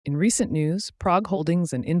In recent news, PROG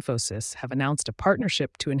Holdings and Infosys have announced a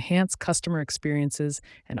partnership to enhance customer experiences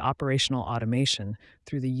and operational automation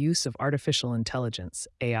through the use of artificial intelligence,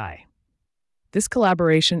 AI. This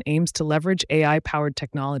collaboration aims to leverage AI powered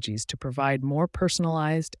technologies to provide more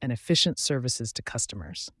personalized and efficient services to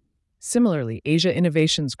customers. Similarly, Asia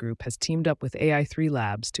Innovations Group has teamed up with AI3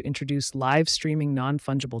 Labs to introduce live streaming non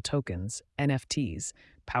fungible tokens, NFTs,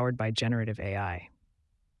 powered by generative AI.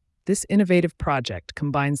 This innovative project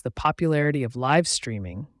combines the popularity of live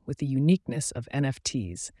streaming with the uniqueness of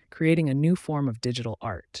NFTs, creating a new form of digital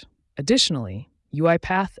art. Additionally,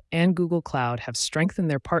 UiPath and Google Cloud have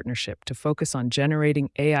strengthened their partnership to focus on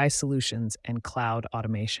generating AI solutions and cloud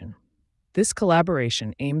automation. This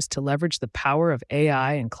collaboration aims to leverage the power of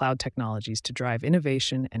AI and cloud technologies to drive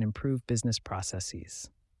innovation and improve business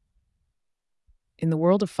processes. In the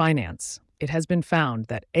world of finance, it has been found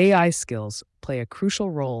that AI skills play a crucial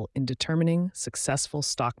role in determining successful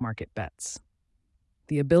stock market bets.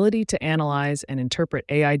 The ability to analyze and interpret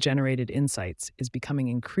AI-generated insights is becoming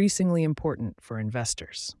increasingly important for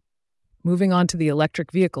investors. Moving on to the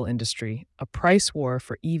electric vehicle industry, a price war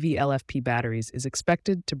for EV LFP batteries is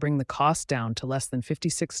expected to bring the cost down to less than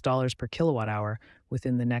 $56 per kilowatt hour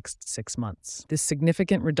within the next 6 months. This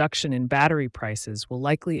significant reduction in battery prices will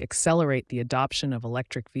likely accelerate the adoption of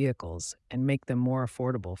electric vehicles and make them more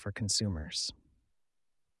affordable for consumers.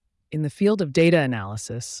 In the field of data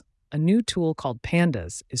analysis, a new tool called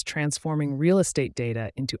Pandas is transforming real estate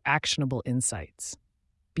data into actionable insights.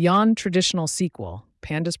 Beyond traditional SQL,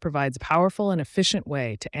 Pandas provides a powerful and efficient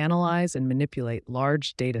way to analyze and manipulate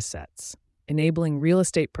large data sets, enabling real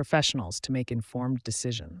estate professionals to make informed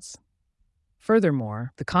decisions.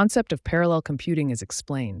 Furthermore, the concept of parallel computing is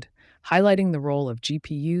explained, highlighting the role of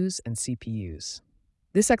GPUs and CPUs.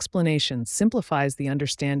 This explanation simplifies the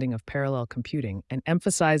understanding of parallel computing and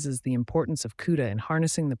emphasizes the importance of CUDA in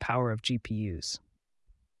harnessing the power of GPUs.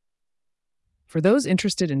 For those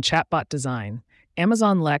interested in chatbot design,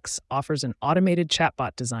 Amazon Lex offers an automated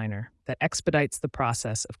chatbot designer that expedites the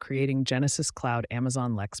process of creating Genesys Cloud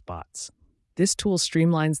Amazon Lex bots. This tool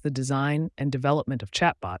streamlines the design and development of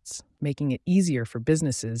chatbots, making it easier for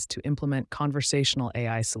businesses to implement conversational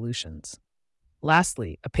AI solutions.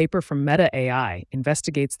 Lastly, a paper from Meta AI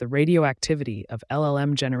investigates the radioactivity of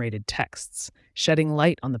LLM-generated texts, shedding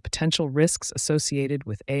light on the potential risks associated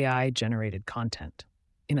with AI-generated content.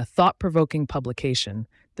 In a thought-provoking publication,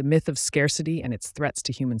 The Myth of Scarcity and Its Threats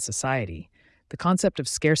to Human Society, the concept of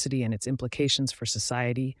scarcity and its implications for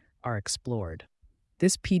society are explored.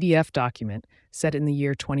 This PDF document, set in the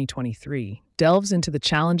year 2023, delves into the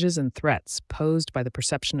challenges and threats posed by the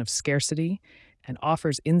perception of scarcity and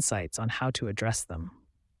offers insights on how to address them.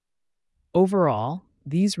 Overall,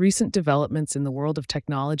 these recent developments in the world of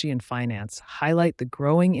technology and finance highlight the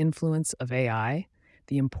growing influence of AI,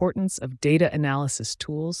 the importance of data analysis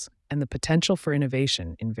tools, and the potential for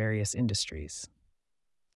innovation in various industries.